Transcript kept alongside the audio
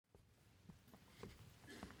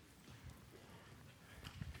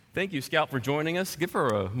Thank you, Scout, for joining us. Give her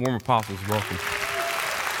a warm apostles welcome.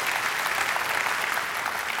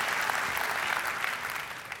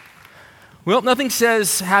 Well, nothing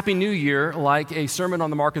says Happy New Year like a sermon on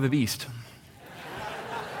the mark of the beast.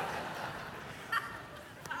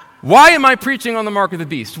 Why am I preaching on the mark of the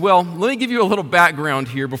beast? Well, let me give you a little background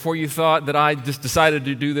here before you thought that I just decided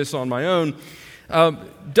to do this on my own.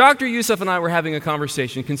 Dr. Youssef and I were having a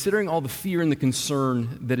conversation considering all the fear and the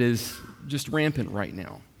concern that is just rampant right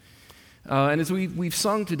now. And as we've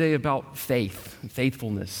sung today about faith and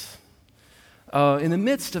faithfulness, in the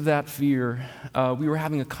midst of that fear, we were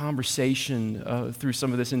having a conversation through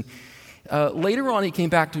some of this. And later on, he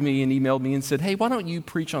came back to me and emailed me and said, hey, why don't you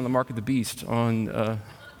preach on the mark of the beast on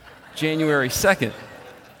January 2nd?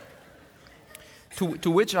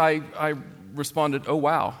 To which I responded, oh,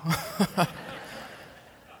 wow.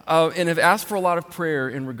 And have asked for a lot of prayer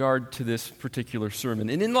in regard to this particular sermon.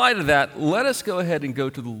 And in light of that, let us go ahead and go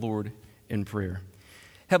to the Lord in prayer.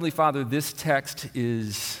 Heavenly Father, this text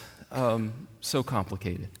is so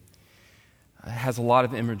complicated. It has a lot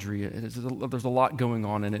of imagery. There's a lot going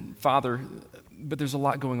on in it. Father, but there's a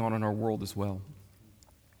lot going on in our world as well.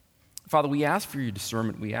 Father, we ask for your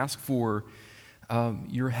discernment. We ask for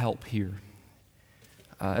your help here.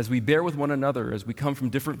 As we bear with one another, as we come from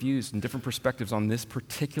different views and different perspectives on this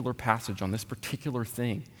particular passage, on this particular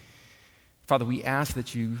thing, Father, we ask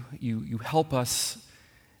that you help us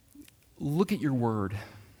look at your word,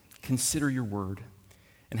 consider your word,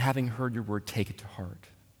 and having heard your word, take it to heart.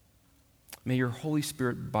 May your Holy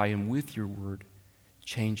Spirit, by and with your word,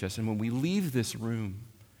 change us. And when we leave this room,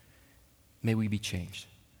 may we be changed.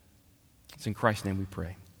 It's in Christ's name we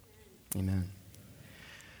pray. Amen.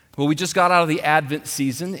 Well, we just got out of the Advent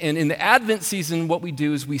season, and in the Advent season, what we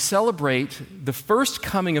do is we celebrate the first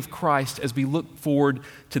coming of Christ as we look forward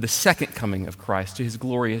to the second coming of Christ, to his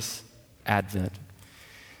glorious Advent.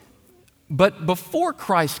 But before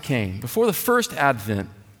Christ came, before the first Advent,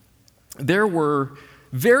 there were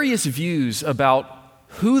various views about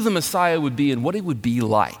who the Messiah would be and what he would be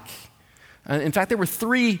like. In fact, there were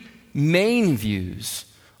three main views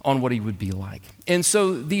on what he would be like. And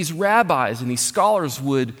so these rabbis and these scholars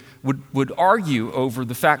would argue over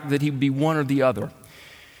the fact that he would be one or the other.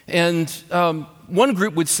 And one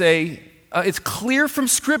group would say, it's clear from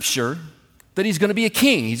Scripture that he's going to be a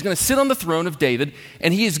king. He's going to sit on the throne of David,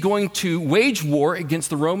 and he is going to wage war against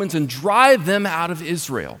the Romans and drive them out of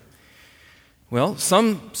Israel. Well,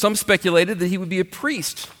 some speculated that he would be a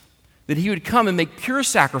priest, that he would come and make pure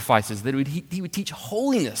sacrifices, that he would teach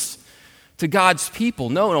holiness to God's people.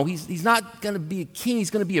 No, he's not going to be a king.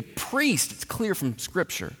 He's going to be a priest. It's clear from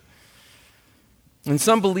Scripture. And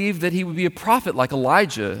some believed that he would be a prophet like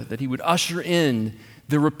Elijah, that he would usher in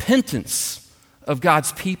the repentance of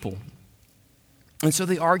God's people. And so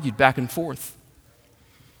they argued back and forth.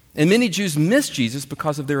 And many Jews missed Jesus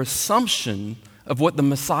because of their assumption of what the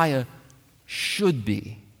Messiah should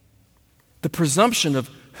be, the presumption of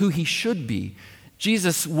who he should be.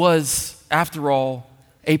 Jesus was, after all,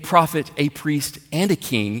 a prophet, a priest, and a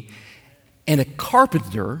king, and a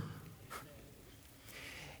carpenter,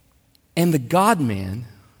 and the God-man,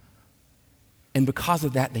 and because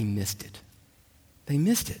of that, they missed it. They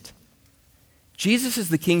missed it. Jesus is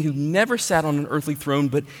the king who never sat on an earthly throne,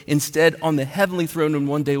 but instead on the heavenly throne, and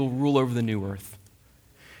one day will rule over the new earth.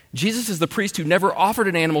 Jesus is the priest who never offered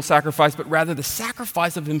an animal sacrifice, but rather the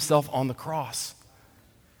sacrifice of himself on the cross.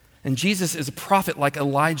 And Jesus is a prophet like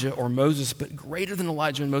Elijah or Moses, but greater than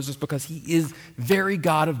Elijah and Moses because he is very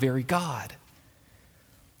God of very God.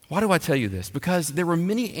 Why do I tell you this? Because there were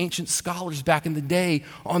many ancient scholars back in the day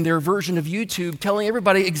on their version of YouTube telling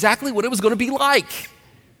everybody exactly what it was going to be like.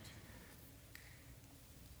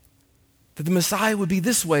 That the Messiah would be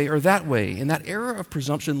this way or that way. And that error of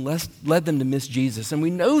presumption led them to miss Jesus. And we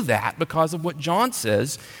know that because of what John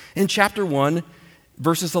says in chapter 1,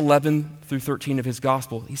 verses 11 through 13 of his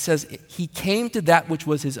gospel. He says, he came to that which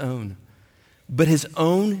was his own, but his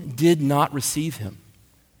own did not receive him.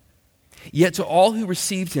 Yet to all who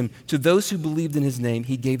received him, to those who believed in his name,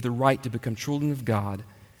 he gave the right to become children of God,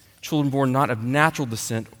 children born not of natural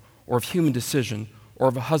descent or of human decision or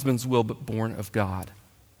of a husband's will, but born of God.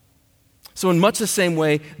 So in much the same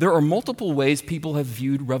way, there are multiple ways people have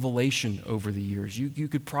viewed Revelation over the years. You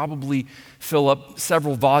could probably fill up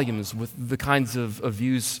several volumes with the kinds of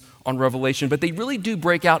views on Revelation, but they really do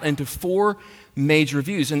break out into four major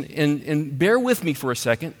views. And bear with me for a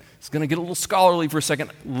second. It's going to get a little scholarly for a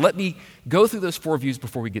second. Let me go through those four views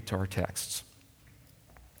before we get to our texts.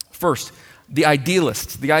 First, the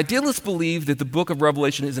idealists. The idealists believe that the book of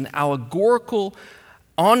Revelation is an allegorical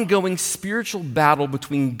ongoing spiritual battle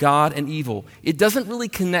between God and evil. It doesn't really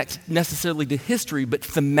connect necessarily to history, but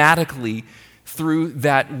thematically through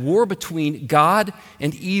that war between God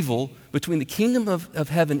and evil, between the kingdom of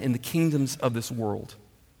heaven and the kingdoms of this world.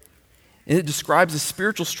 And it describes a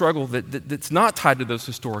spiritual struggle that's not tied to those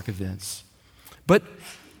historic events. But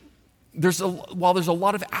while there's a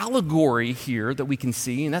lot of allegory here that we can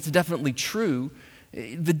see, and that's definitely true,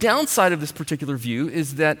 the downside of this particular view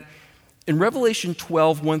is that in Revelation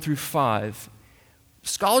 12, 1 through 5,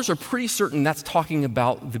 scholars are pretty certain that's talking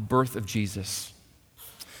about the birth of Jesus.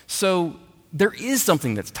 So there is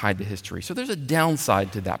something that's tied to history. So there's a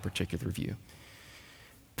downside to that particular view.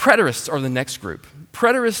 Preterists are the next group.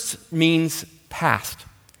 Preterist means past.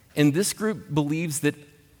 And this group believes that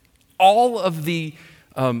all of the,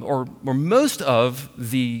 or most of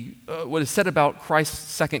the, what is said about Christ's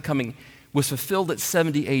second coming was fulfilled at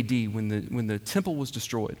 70 AD when the temple was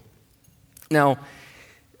destroyed. Now,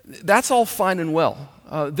 that's all fine and well.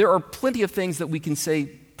 There are plenty of things that we can say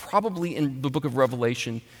probably in the book of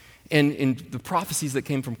Revelation and in the prophecies that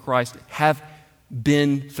came from Christ have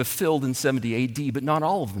been fulfilled in 70 AD, but not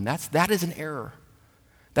all of them. That is an error.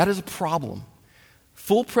 That is a problem.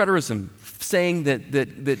 Full preterism, saying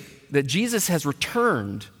that Jesus has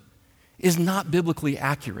returned, is not biblically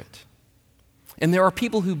accurate. And there are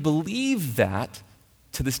people who believe that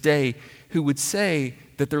to this day who would say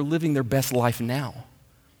that they're living their best life now.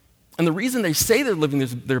 And the reason they say they're living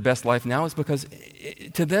their best life now is because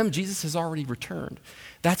to them, Jesus has already returned.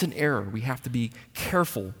 That's an error. We have to be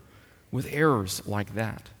careful with errors like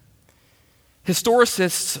that.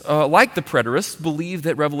 Historicists, like the preterists, believe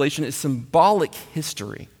that Revelation is symbolic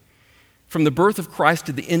history from the birth of Christ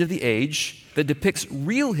to the end of the age that depicts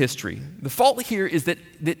real history. The fault here is that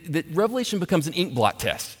Revelation becomes an inkblot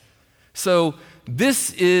test. So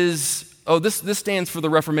this stands for the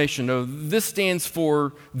Reformation. Oh, this stands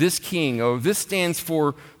for this king. Oh, this stands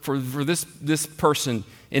for this person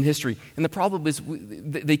in history. And the problem is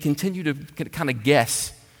they continue to kind of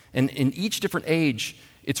guess. And in each different age,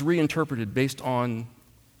 it's reinterpreted based on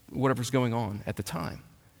whatever's going on at the time.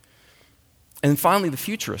 And finally, the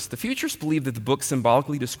futurists. The futurists believe that the book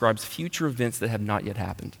symbolically describes future events that have not yet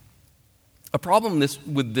happened. A problem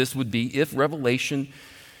with this would be if Revelation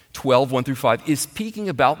 12, 1 through 5 is speaking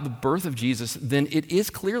about the birth of Jesus, then it is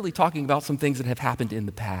clearly talking about some things that have happened in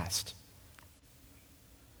the past.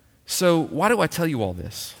 So why do I tell you all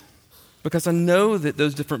this? Because I know that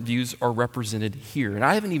those different views are represented here. And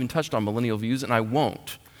I haven't even touched on millennial views, and I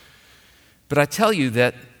won't. But I tell you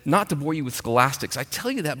that, not to bore you with scholastics, I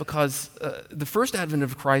tell you that because the first advent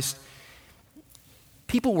of Christ,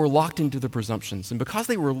 people were locked into the presumptions. And because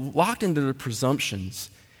they were locked into the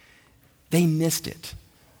presumptions, they missed it.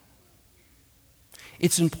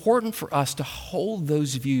 It's important for us to hold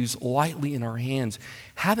those views lightly in our hands,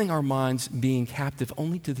 having our minds being captive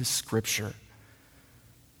only to the Scripture.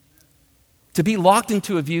 To be locked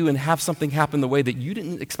into a view and have something happen the way that you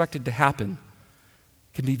didn't expect it to happen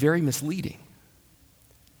can be very misleading.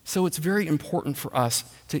 So it's very important for us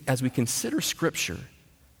to, as we consider Scripture,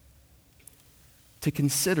 to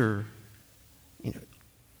consider,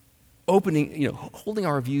 holding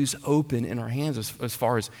our views open in our hands as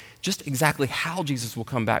far as just exactly how Jesus will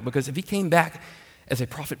come back. Because if he came back as a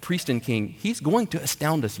prophet, priest, and king, he's going to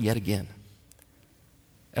astound us yet again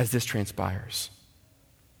as this transpires.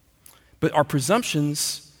 But our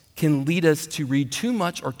presumptions can lead us to read too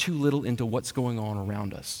much or too little into what's going on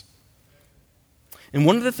around us. And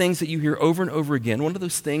one of the things that you hear over and over again, one of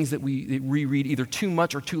those things that we read either too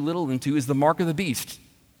much or too little into is the mark of the beast.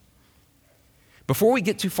 Before we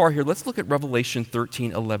get too far here, let's look at Revelation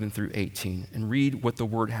 13, 11 through 18 and read what the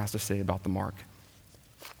Word has to say about the mark.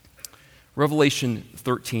 Revelation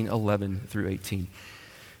 13, 11 through 18.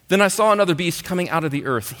 Then I saw another beast coming out of the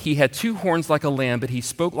earth. He had 2 horns like a lamb, but he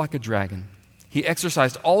spoke like a dragon. He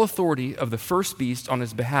exercised all authority of the first beast on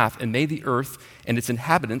his behalf and made the earth and its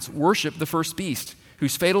inhabitants worship the first beast,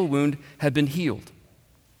 whose fatal wound had been healed.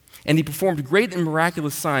 And he performed great and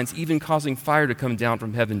miraculous signs, even causing fire to come down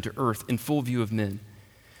from heaven to earth in full view of men.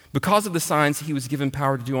 Because of the signs he was given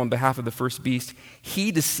power to do on behalf of the first beast,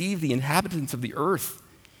 he deceived the inhabitants of the earth.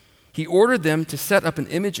 He ordered them to set up an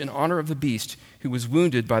image in honor of the beast who was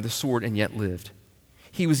wounded by the sword and yet lived.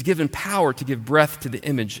 He was given power to give breath to the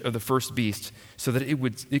image of the first beast so that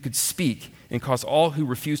it could speak and cause all who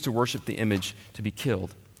refused to worship the image to be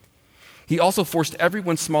killed. He also forced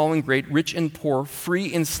everyone, small and great, rich and poor,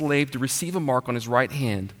 free and slave, to receive a mark on his right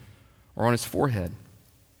hand or on his forehead,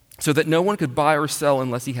 so that no one could buy or sell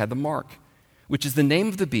unless he had the mark, which is the name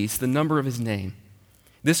of the beast, the number of his name.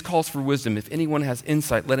 This calls for wisdom. If anyone has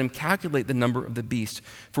insight, let him calculate the number of the beast,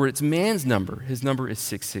 for it's man's number. His number is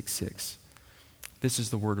 666. This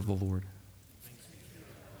is the word of the Lord.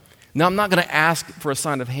 Now, I'm not going to ask for a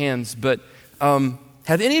sign of hands, but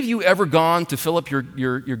have any of you ever gone to fill up your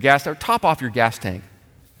gas, or top off your gas tank?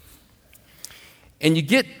 And you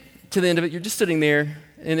get to the end of it, you're just sitting there,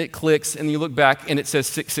 and it clicks, and you look back, and it says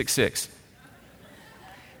 666.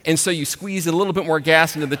 And so you squeeze a little bit more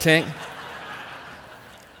gas into the tank.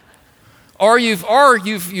 Or you've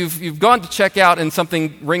gone to check out and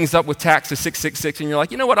something rings up with tax to 666 and you're like,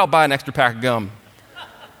 you know what, I'll buy an extra pack of gum.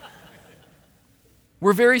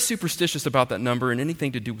 We're very superstitious about that number and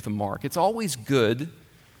anything to do with the mark. It's always good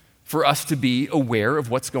for us to be aware of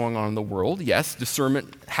what's going on in the world. Yes,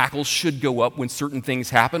 discernment hackles should go up when certain things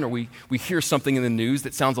happen or we hear something in the news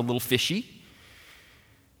that sounds a little fishy.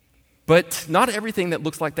 But not everything that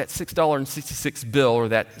looks like that $6.66 bill or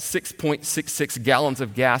that 6.66 gallons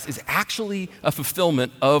of gas is actually a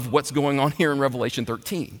fulfillment of what's going on here in Revelation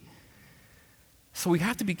 13. So we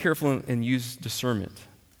have to be careful and use discernment.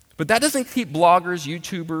 But that doesn't keep bloggers,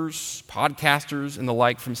 YouTubers, podcasters, and the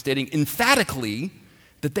like from stating emphatically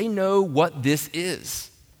that they know what this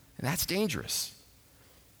is. And that's dangerous.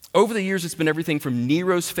 Over the years, it's been everything from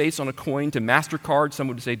Nero's face on a coin to MasterCard, some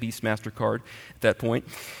would say Beast MasterCard at that point,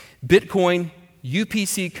 Bitcoin,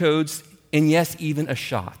 UPC codes, and yes, even a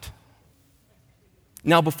shot.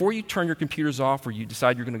 Now, before you turn your computers off or you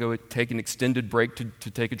decide you're going to go take an extended break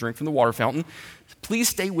to take a drink from the water fountain, please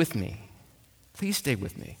stay with me. Please stay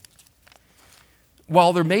with me.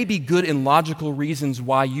 While there may be good and logical reasons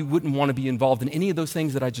why you wouldn't want to be involved in any of those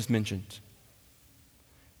things that I just mentioned,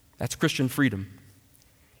 that's Christian freedom.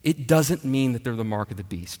 It doesn't mean that they're the mark of the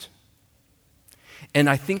beast. And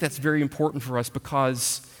I think that's very important for us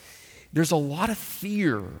because there's a lot of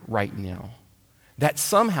fear right now that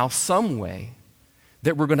somehow, some way,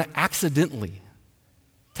 that we're going to accidentally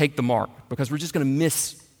take the mark because we're just going to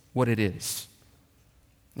miss what it is.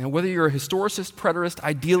 Now, whether you're a historicist, preterist,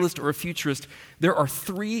 idealist, or a futurist, there are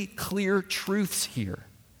three clear truths here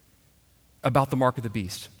about the mark of the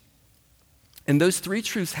beast. And those three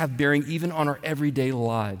truths have bearing even on our everyday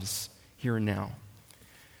lives here and now.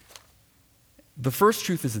 The first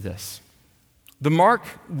truth is this. The mark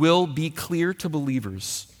will be clear to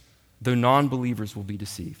believers, though non-believers will be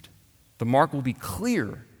deceived. The mark will be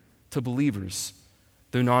clear to believers,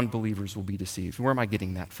 though non-believers will be deceived. Where am I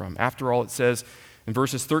getting that from? After all, it says in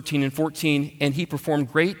verses 13 and 14, and he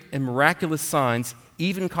performed great and miraculous signs,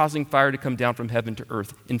 even causing fire to come down from heaven to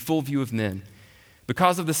earth in full view of men.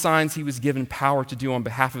 Because of the signs he was given power to do on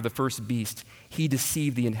behalf of the first beast, he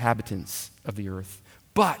deceived the inhabitants of the earth.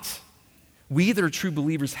 But we that are true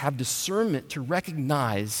believers have discernment to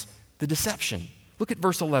recognize the deception. Look at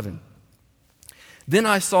verse 11. Then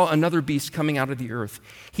I saw another beast coming out of the earth.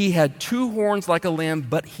 He had two horns like a lamb,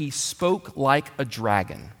 but he spoke like a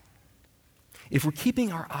dragon. If we're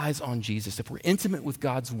keeping our eyes on Jesus, if we're intimate with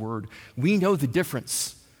God's word, we know the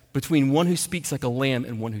difference between one who speaks like a lamb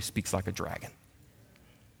and one who speaks like a dragon.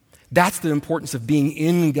 That's the importance of being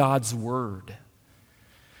in God's word.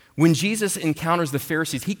 When Jesus encounters the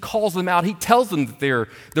Pharisees, he calls them out. He tells them that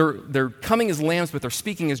they're coming as lambs, but they're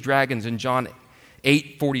speaking as dragons. In John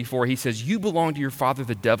 8:44, he says, you belong to your father,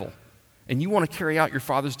 the devil, and you want to carry out your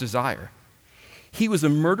father's desire. He was a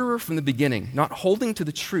murderer from the beginning, not holding to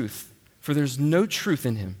the truth, for there's no truth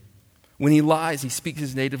in him. When he lies, he speaks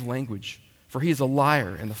his native language, for he is a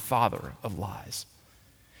liar and the father of lies.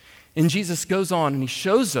 And Jesus goes on and he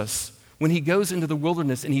shows us when he goes into the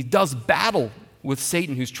wilderness and he does battle with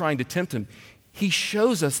Satan who's trying to tempt him, he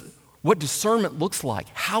shows us what discernment looks like,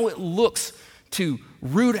 how it looks to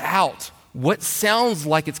root out what sounds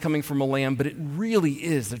like it's coming from a lamb, but it really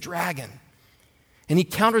is the dragon. And he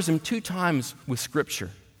counters him 2 times with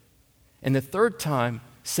Scripture. And the third time,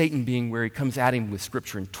 Satan being where he comes at him with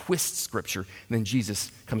Scripture and twists Scripture, and then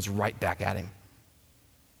Jesus comes right back at him.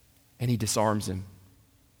 And he disarms him.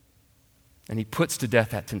 And he puts to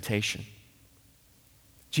death that temptation.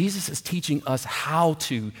 Jesus is teaching us how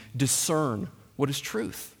to discern what is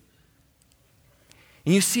truth.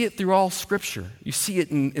 And you see it through all Scripture. You see it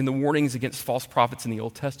in the warnings against false prophets in the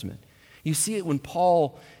Old Testament. You see it when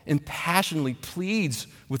Paul impassionedly pleads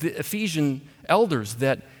with the Ephesian elders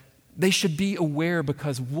that they should be aware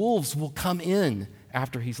because wolves will come in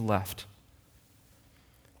after he's left.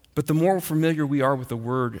 But the more familiar we are with the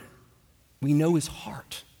Word, we know his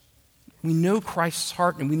heart. We know Christ's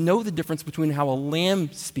heart, and we know the difference between how a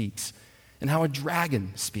lamb speaks and how a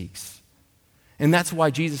dragon speaks. And that's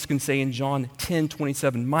why Jesus can say in John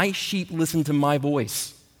 10:27, my sheep listen to my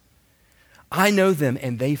voice. I know them,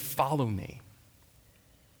 and they follow me.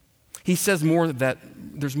 He says more that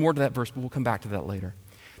there's more to that verse, but we'll come back to that later.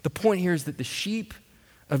 The point here is that the sheep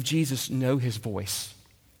of Jesus know his voice.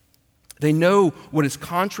 They know what is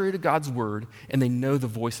contrary to God's word, and they know the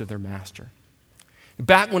voice of their master.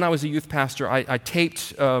 Back when I was a youth pastor, I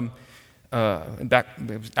taped, it was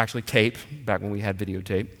actually tape, back when we had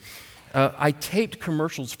videotape. I taped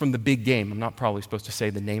commercials from the big game. I'm not probably supposed to say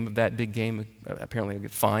the name of that big game. Apparently I'll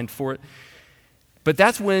get fined for it. But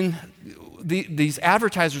that's when these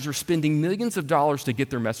advertisers are spending millions of dollars to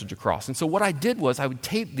get their message across. And so what I did was I would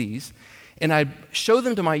tape these, and I'd show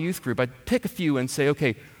them to my youth group. I'd pick a few and say,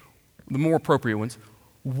 okay, the more appropriate ones,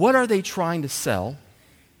 what are they trying to sell?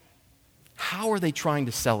 How are they trying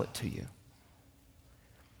to sell it to you?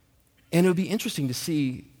 And it would be interesting to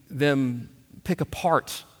see them pick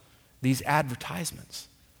apart these advertisements.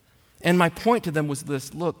 And my point to them was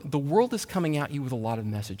this: look, the world is coming at you with a lot of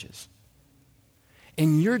messages.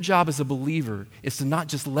 And your job as a believer is to not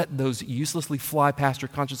just let those uselessly fly past your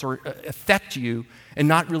conscience or affect you and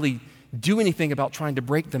not really do anything about trying to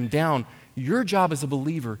break them down. Your job as a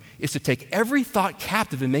believer is to take every thought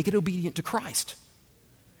captive and make it obedient to Christ.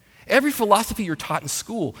 Every philosophy you're taught in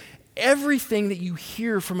school, everything that you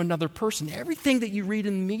hear from another person, everything that you read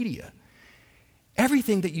in the media,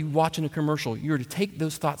 everything that you watch in a commercial, you're to take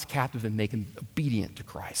those thoughts captive and make them obedient to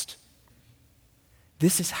Christ.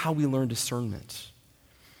 This is how we learn discernment.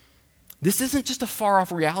 This isn't just a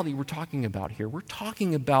far-off reality we're talking about here. We're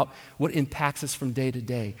talking about what impacts us from day to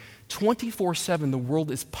day. 24/7, the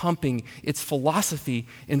world is pumping its philosophy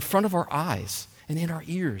in front of our eyes and in our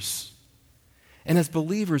ears. And as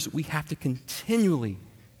believers, we have to continually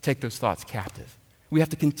take those thoughts captive. We have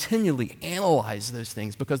to continually analyze those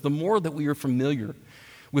things, because the more that we are familiar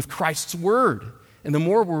with Christ's word and the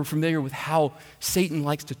more we're familiar with how Satan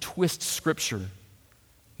likes to twist Scripture,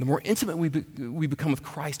 the more intimate we become with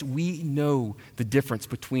Christ, we know the difference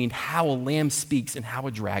between how a lamb speaks and how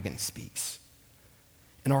a dragon speaks.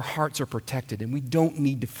 And our hearts are protected, and we don't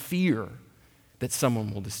need to fear that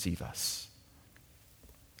someone will deceive us.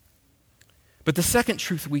 But the second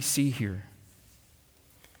truth we see here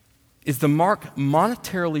is the mark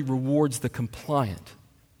monetarily rewards the compliant,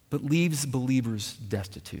 but leaves believers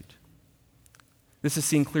destitute. This is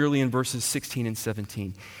seen clearly in verses 16 and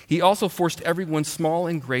 17. He also forced everyone, small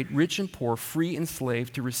and great, rich and poor, free and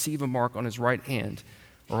slave, to receive a mark on his right hand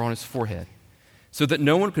or on his forehead, so that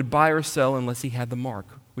no one could buy or sell unless he had the mark,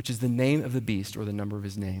 which is the name of the beast or the number of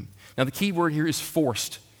his name. Now, the key word here is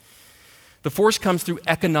forced. The force comes through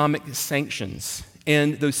economic sanctions,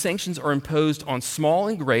 and those sanctions are imposed on small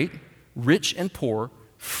and great, rich and poor,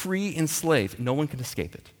 free and slave. No one can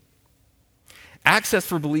escape it. Access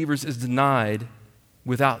for believers is denied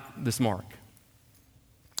without this mark.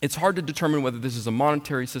 It's hard to determine whether this is a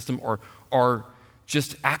monetary system or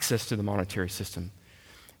just access to the monetary system.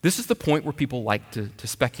 This is the point where people like to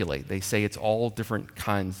speculate. They say it's all different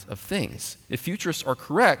kinds of things. If futurists are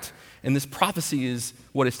correct, and this prophecy is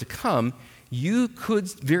what is to come, you could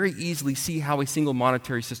very easily see how a single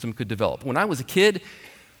monetary system could develop. When I was a kid,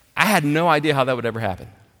 I had no idea how that would ever happen.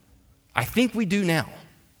 I think we do now.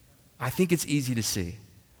 I think it's easy to see.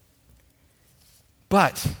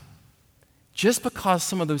 But just because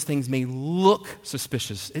some of those things may look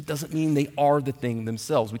suspicious, it doesn't mean they are the thing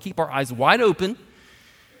themselves. We keep our eyes wide open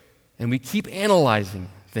and we keep analyzing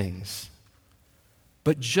things.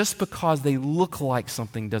 But just because they look like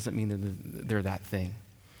something doesn't mean that they're that thing.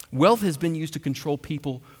 Wealth has been used to control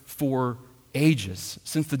people for ages,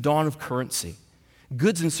 since the dawn of currency.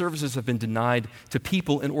 Goods and services have been denied to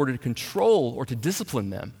people in order to control or to discipline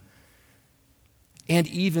them, and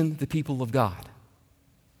even the people of God.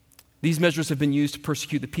 These measures have been used to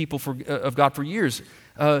persecute the people of God for years.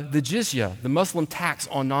 The jizya, the Muslim tax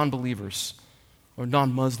on non-believers or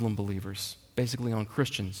non-Muslim believers, basically on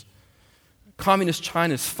Christians. Communist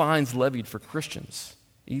China's fines levied for Christians,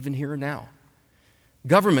 even here and now.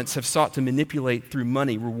 Governments have sought to manipulate through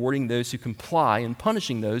money, rewarding those who comply and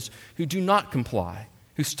punishing those who do not comply,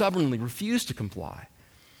 who stubbornly refuse to comply.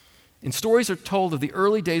 And stories are told of the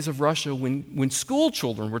early days of Russia when school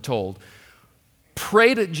children were told,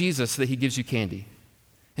 pray to Jesus that he gives you candy.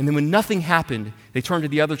 And then when nothing happened, they turned to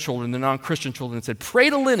the other children, the non-Christian children, and said, pray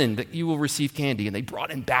to Lenin that you will receive candy. And they brought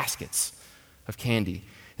in baskets of candy.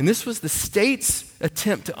 And this was the state's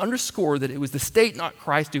attempt to underscore that it was the state, not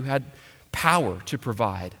Christ, who had power to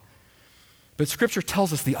provide. But Scripture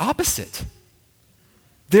tells us the opposite.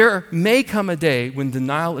 There may come a day when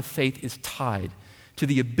denial of faith is tied to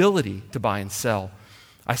the ability to buy and sell.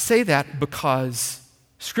 I say that because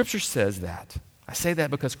Scripture says that. I say that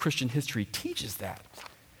because Christian history teaches that.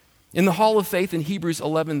 In the Hall of Faith in Hebrews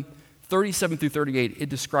 11:13, 37 through 38, it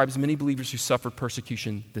describes many believers who suffered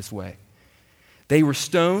persecution this way. They were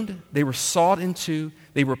stoned, they were sawed in two,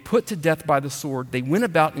 they were put to death by the sword, they went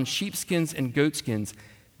about in sheepskins and goatskins,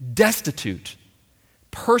 destitute,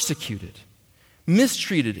 persecuted,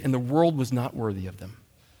 mistreated, and the world was not worthy of them.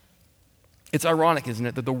 It's ironic, isn't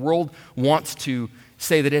it, that the world wants to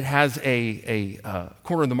say that it has a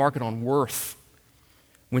corner of the market on worth,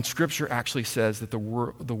 when Scripture actually says that the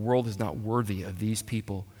world is not worthy of these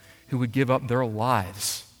people who would give up their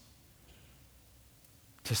lives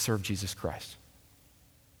to serve Jesus Christ,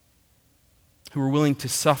 who are willing to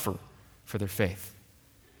suffer for their faith.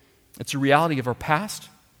 It's a reality of our past,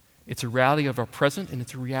 it's a reality of our present, and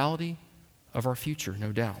it's a reality of our future,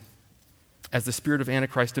 no doubt. As the spirit of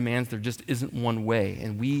Antichrist demands, there just isn't one way,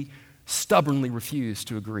 and we stubbornly refuse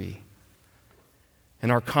to agree. And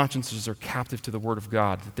our consciences are captive to the Word of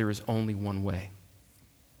God, that there is only one way.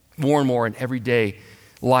 More and more in everyday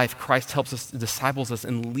life, Christ helps us, disciples us,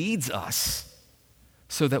 and leads us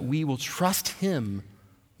so that we will trust Him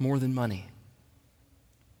more than money.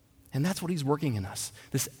 And that's what He's working in us,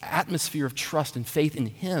 this atmosphere of trust and faith in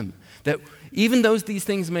Him, that even though these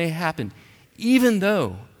things may happen, even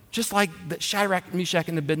though, just like that Shadrach, Meshach,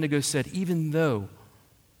 and Abednego said, even though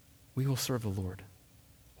we will serve the Lord.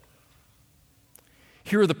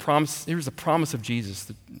 Here's the promise of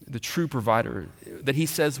Jesus, the true provider, that He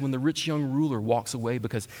says when the rich young ruler walks away,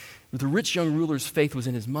 because the rich young ruler's faith was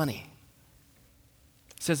in his money.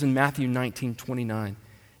 It says in Matthew 19:29,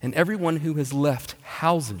 and everyone who has left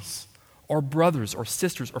houses or brothers or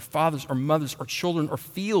sisters or fathers or mothers or children or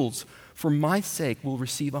fields for my sake will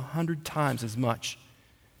receive 100 times as much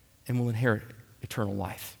and will inherit eternal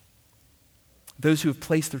life. Those who have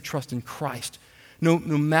placed their trust in Christ, no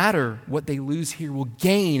matter what they lose here, will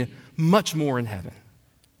gain much more in heaven.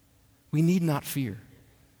 We need not fear.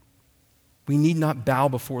 We need not bow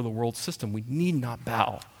before the world system. We need not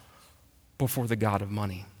bow before the God of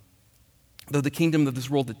money. Though the kingdom of this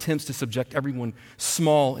world attempts to subject everyone,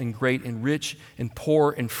 small and great and rich and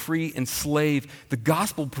poor and free and slave, the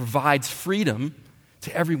gospel provides freedom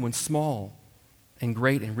to everyone, small and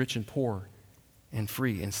great and rich and poor and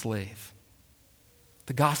free and slave.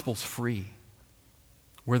 The gospel's free.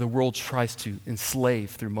 Where the world tries to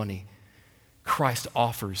enslave through money, Christ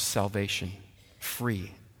offers salvation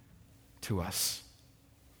free to us.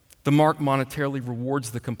 The mark monetarily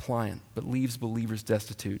rewards the compliant, but leaves believers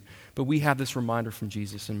destitute. But we have this reminder from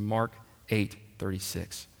Jesus in Mark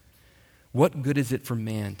 8:36. What good is it for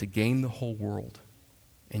man to gain the whole world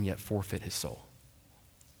and yet forfeit his soul?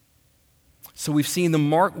 So we've seen the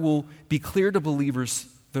mark will be clear to believers,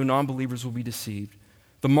 though non-believers will be deceived.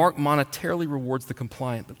 The mark monetarily rewards the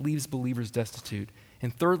compliant, but leaves believers destitute.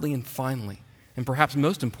 And thirdly and finally, and perhaps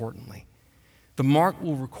most importantly, the mark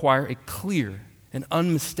will require a clear and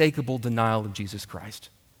unmistakable denial of Jesus Christ.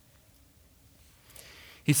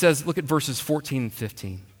 He says, look at verses 14 and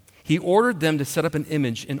 15. He ordered them to set up an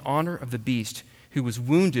image in honor of the beast who was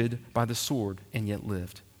wounded by the sword and yet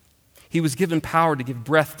lived. He was given power to give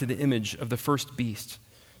breath to the image of the first beast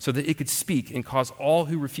so that it could speak and cause all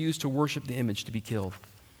who refused to worship the image to be killed.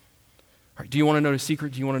 All right, do you want to know the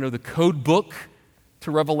secret? Do you want to know the code book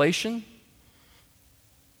to Revelation?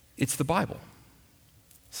 It's the Bible,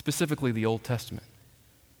 specifically the Old Testament.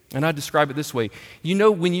 And I describe it this way. You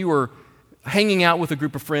know when you are hanging out with a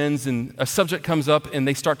group of friends and a subject comes up and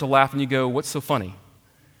they start to laugh and you go, what's so funny?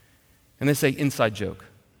 And they say, inside joke.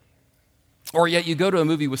 Or yet you go to a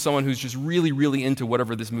movie with someone who's just really, really into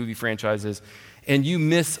whatever this movie franchise is, and you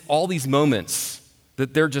miss all these moments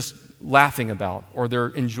that they're just laughing about or they're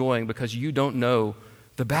enjoying because you don't know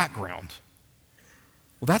the background.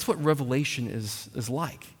 Well, that's what Revelation is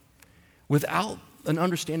like. Without an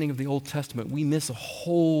understanding of the Old Testament, we miss a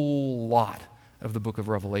whole lot of the book of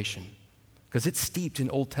Revelation because it's steeped in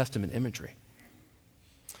Old Testament imagery.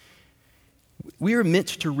 We are meant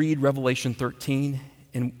to read Revelation 13,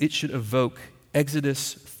 and it should evoke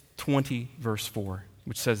Exodus 20, verse 4,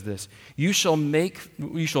 which says this: You shall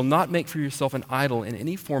not make for yourself an idol in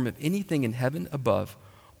any form of anything in heaven above,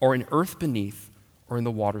 or in earth beneath, or in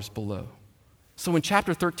the waters below. So in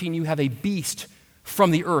chapter 13, you have a beast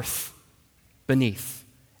from the earth beneath,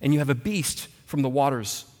 and you have a beast from the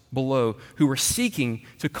waters below who are seeking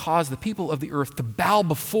to cause the people of the earth to bow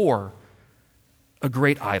before a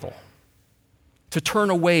great idol, to turn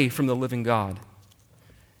away from the living God.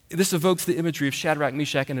 This evokes the imagery of Shadrach,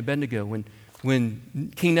 Meshach, and Abednego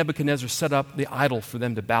when King Nebuchadnezzar set up the idol for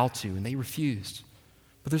them to bow to, and they refused.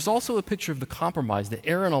 But there's also a picture of the compromise that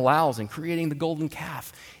Aaron allows in creating the golden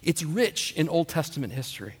calf. It's rich in Old Testament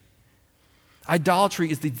history.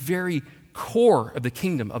 Idolatry is the very core of the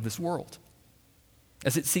kingdom of this world.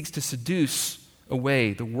 as it seeks to seduce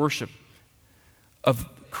away the worship of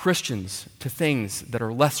Christians to things that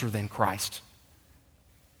are lesser than Christ.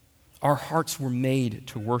 Our hearts were made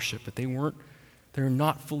to worship, but they're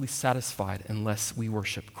not fully satisfied unless we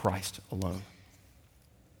worship Christ alone.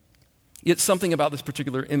 Yet something about this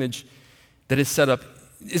particular image that is set up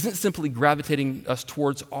isn't simply gravitating us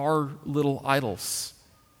towards our little idols.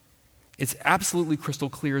 It's absolutely crystal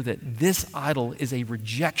clear that this idol is a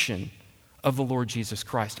rejection of the Lord Jesus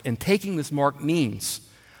Christ. And taking this mark means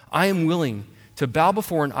I am willing to bow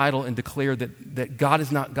before an idol and declare that God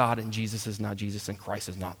is not God and Jesus is not Jesus and Christ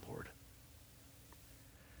is not Lord.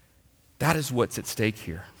 That is what's at stake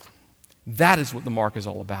here. That is what the mark is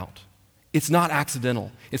all about. It's not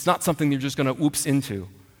accidental. It's not something you're just going to oops into.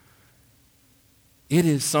 It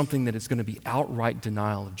is something that is going to be outright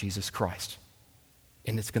denial of Jesus Christ.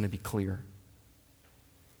 And it's going to be clear.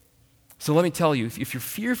 So let me tell you, if you're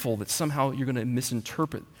fearful that somehow you're going to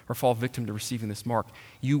misinterpret or fall victim to receiving this mark,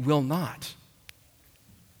 you will not.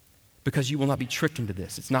 Because you will not be tricked into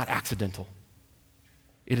this. It's not accidental.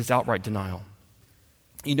 It is outright denial.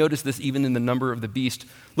 You notice this even in the number of the beast.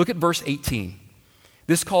 Look at verse 18.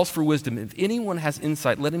 This calls for wisdom. If anyone has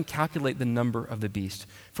insight, let him calculate the number of the beast.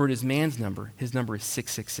 For it is man's number. His number is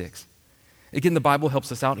 666. Again, the Bible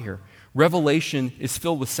helps us out here. Revelation is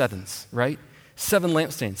filled with sevens, right? 7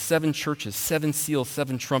 lampstands, 7 churches, 7 seals,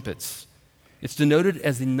 7 trumpets. It's denoted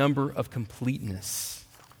as the number of completeness.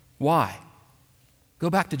 Why? Go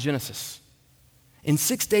back to Genesis. In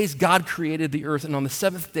 6 days, God created the earth, and on the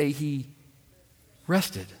 7th day, he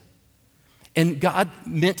rested. And God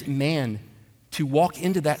meant man to walk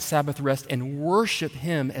into that Sabbath rest and worship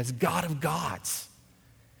him as God of gods.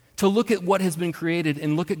 To look at what has been created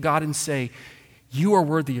and look at God and say, you are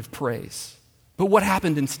worthy of praise. But what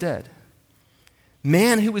happened instead?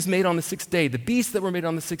 Man who was made on the 6th day, the beasts that were made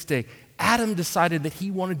on the 6th day, Adam decided that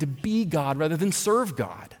he wanted to be God rather than serve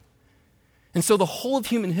God. And so the whole of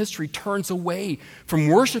human history turns away from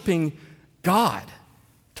worshiping God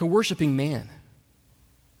to worshiping man.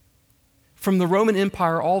 From the Roman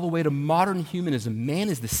Empire all the way to modern humanism, man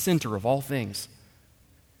is the center of all things.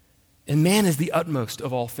 And man is the utmost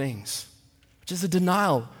of all things, which is a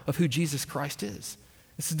denial of who Jesus Christ is.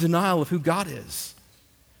 It's a denial of who God is.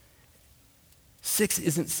 6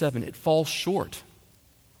 isn't 7. It falls short.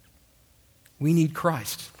 We need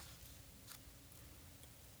Christ.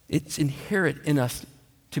 It's inherent in us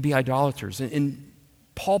to be idolaters. And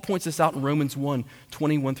Paul points this out in Romans 1,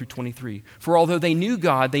 21 through 23. For although they knew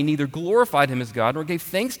God, they neither glorified him as God nor gave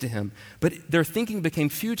thanks to him, but their thinking became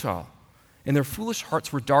futile, and their foolish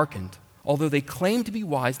hearts were darkened. Although they claimed to be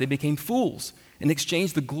wise, they became fools and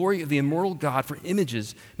exchanged the glory of the immortal God for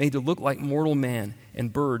images made to look like mortal man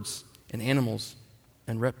and birds and animals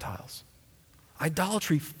and reptiles.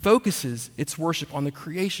 Idolatry focuses its worship on the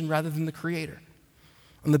creation rather than the creator,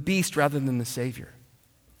 on the beast rather than the Savior.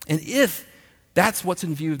 And if that's what's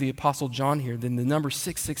in view of the Apostle John here, then the number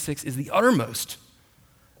 666 is the uttermost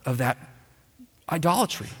of that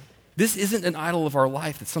idolatry. This isn't an idol of our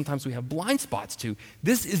life that sometimes we have blind spots to.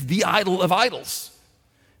 This is the idol of idols.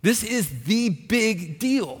 This is the big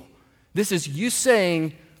deal. This is you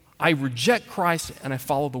saying, I reject Christ and I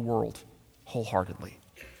follow the world wholeheartedly.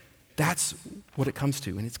 That's what it comes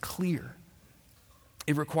to, and it's clear.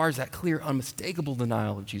 It requires that clear, unmistakable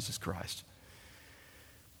denial of Jesus Christ.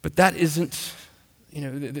 But that isn't,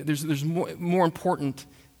 there's more important,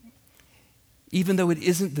 even though it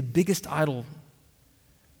isn't the biggest idol,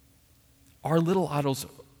 our little idols,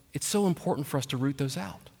 it's so important for us to root those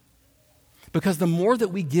out. Because the more that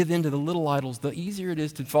we give into the little idols, the easier it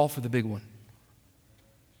is to fall for the big one.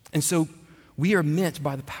 And so we are meant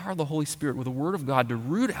by the power of the Holy Spirit with the Word of God to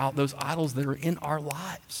root out those idols that are in our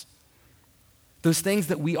lives. Those things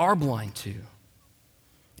that we are blind to.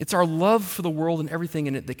 It's our love for the world and everything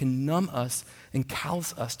in it that can numb us and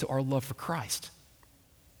callous us to our love for Christ.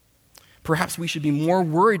 Perhaps we should be more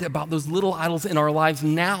worried about those little idols in our lives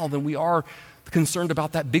now than we are concerned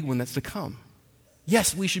about that big one that's to come.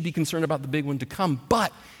 Yes, we should be concerned about the big one to come,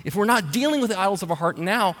 but if we're not dealing with the idols of our heart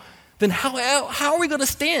now, then how are we going to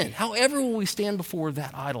stand? However will we stand before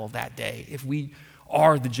that idol that day if we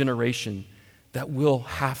are the generation that will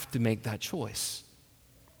have to make that choice?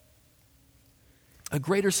 A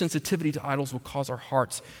greater sensitivity to idols will cause our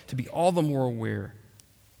hearts to be all the more aware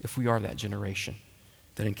if we are that generation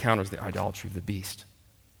that encounters the idolatry of the beast.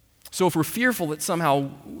 So if we're fearful that somehow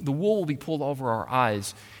the wool will be pulled over our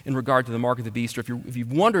eyes in regard to the mark of the beast, or if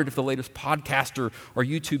you've wondered if the latest podcast or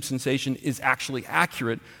YouTube sensation is actually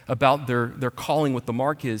accurate about their calling what the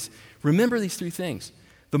mark is, remember these 3 things.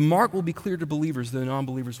 The mark will be clear to believers, though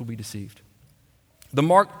non-believers will be deceived. The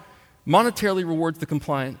mark monetarily rewards the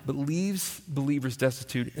compliant, but leaves believers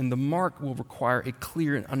destitute, and the mark will require a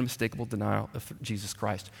clear and unmistakable denial of Jesus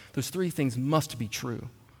Christ. Those three things must be true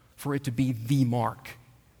for it to be the mark.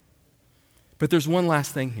 But there's one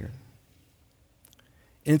last thing here,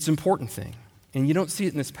 and it's an important thing. And you don't see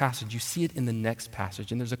it in this passage, you see it in the next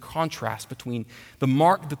passage. And there's a contrast between the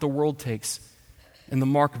mark that the world takes and the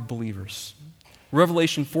mark of believers.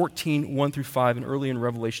 Revelation 14, 1 through 5, and early in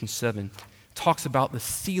Revelation 7, talks about the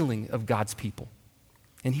sealing of God's people.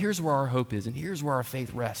 And here's where our hope is, and here's where our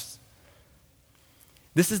faith rests.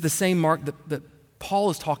 This is the same mark that Paul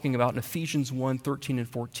is talking about in Ephesians 1, 13 and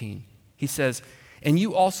 14. He says, "And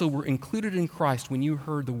you also were included in Christ when you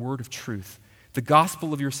heard the word of truth, the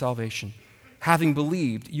gospel of your salvation. Having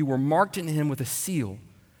believed, you were marked in him with a seal,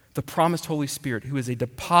 the promised Holy Spirit, who is a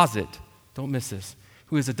deposit," don't miss this,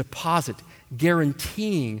 "who is a deposit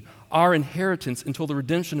guaranteeing our inheritance until the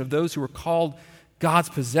redemption of those who are called God's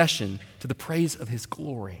possession to the praise of his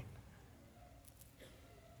glory."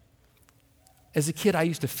 As a kid, I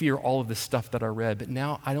used to fear all of this stuff that I read, but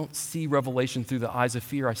now I don't see Revelation through the eyes of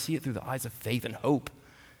fear. I see it through the eyes of faith and hope.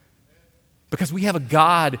 Because we have a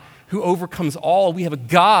God who overcomes all. We have a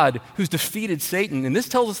God who's defeated Satan, and this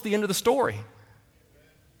tells us the end of the story.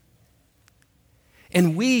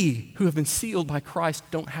 And we who have been sealed by Christ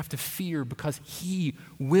don't have to fear because he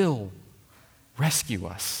will rescue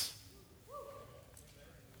us.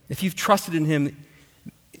 If you've trusted in him,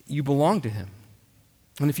 you belong to him.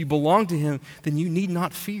 And if you belong to him, then you need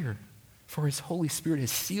not fear, for his Holy Spirit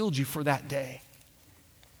has sealed you for that day.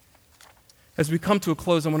 As we come to a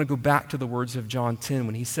close, I want to go back to the words of John 10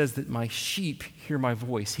 when he says that my sheep hear my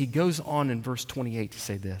voice. He goes on in verse 28 to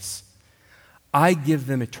say this, "I give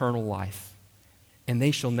them eternal life, and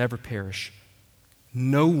they shall never perish.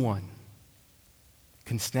 No one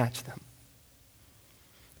can snatch them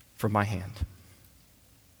from my hand."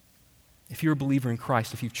 If you're a believer in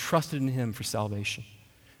Christ, if you've trusted in him for salvation,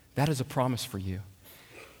 that is a promise for you.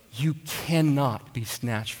 You cannot be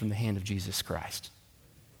snatched from the hand of Jesus Christ.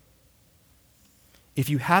 If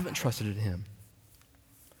you haven't trusted in him,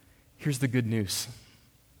 here's the good news.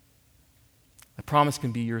 The promise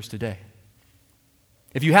can be yours today.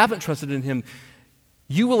 If you haven't trusted in him,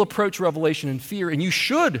 you will approach Revelation in fear, and you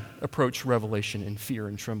should approach Revelation in fear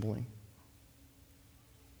and trembling.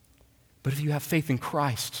 But if you have faith in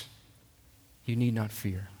Christ, you need not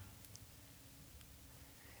fear.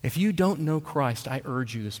 If you don't know Christ, I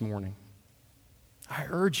urge you this morning, I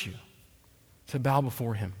urge you to bow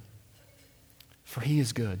before him. For he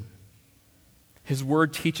is good. His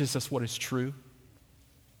word teaches us what is true.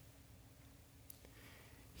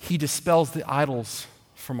 He dispels the idols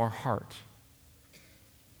from our heart.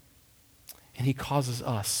 And he causes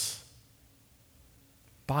us,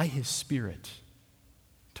 by his Spirit,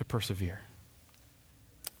 to persevere.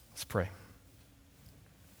 Let's pray.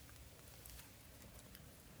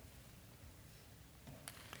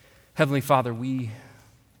 Heavenly Father, we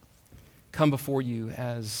come before you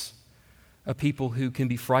as a people who can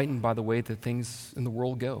be frightened by the way that things in the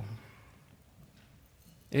world go.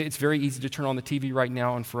 It's very easy to turn on the TV right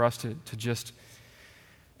now and for us to just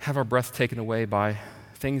have our breath taken away by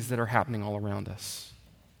things that are happening all around us.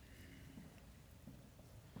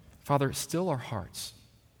 Father, still our hearts,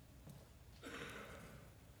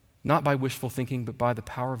 not by wishful thinking, but by the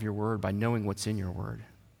power of your word, by knowing what's in your word,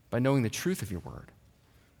 by knowing the truth of your word,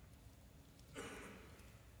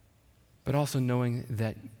 but also knowing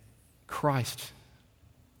that Christ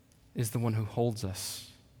is the one who holds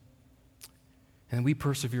us. And we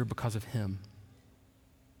persevere because of him.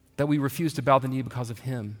 That we refuse to bow the knee because of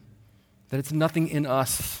him. That it's nothing in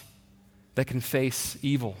us that can face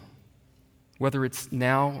evil, whether it's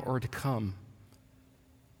now or to come.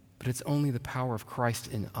 But it's only the power of Christ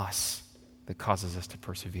in us that causes us to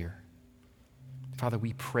persevere. Father,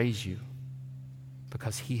 we praise you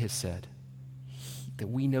because he has said that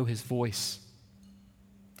we know his voice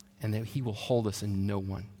and that he will hold us and no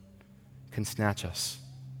one can snatch us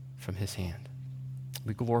from his hand.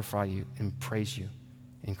 We glorify you and praise you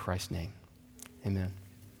in Christ's name. Amen.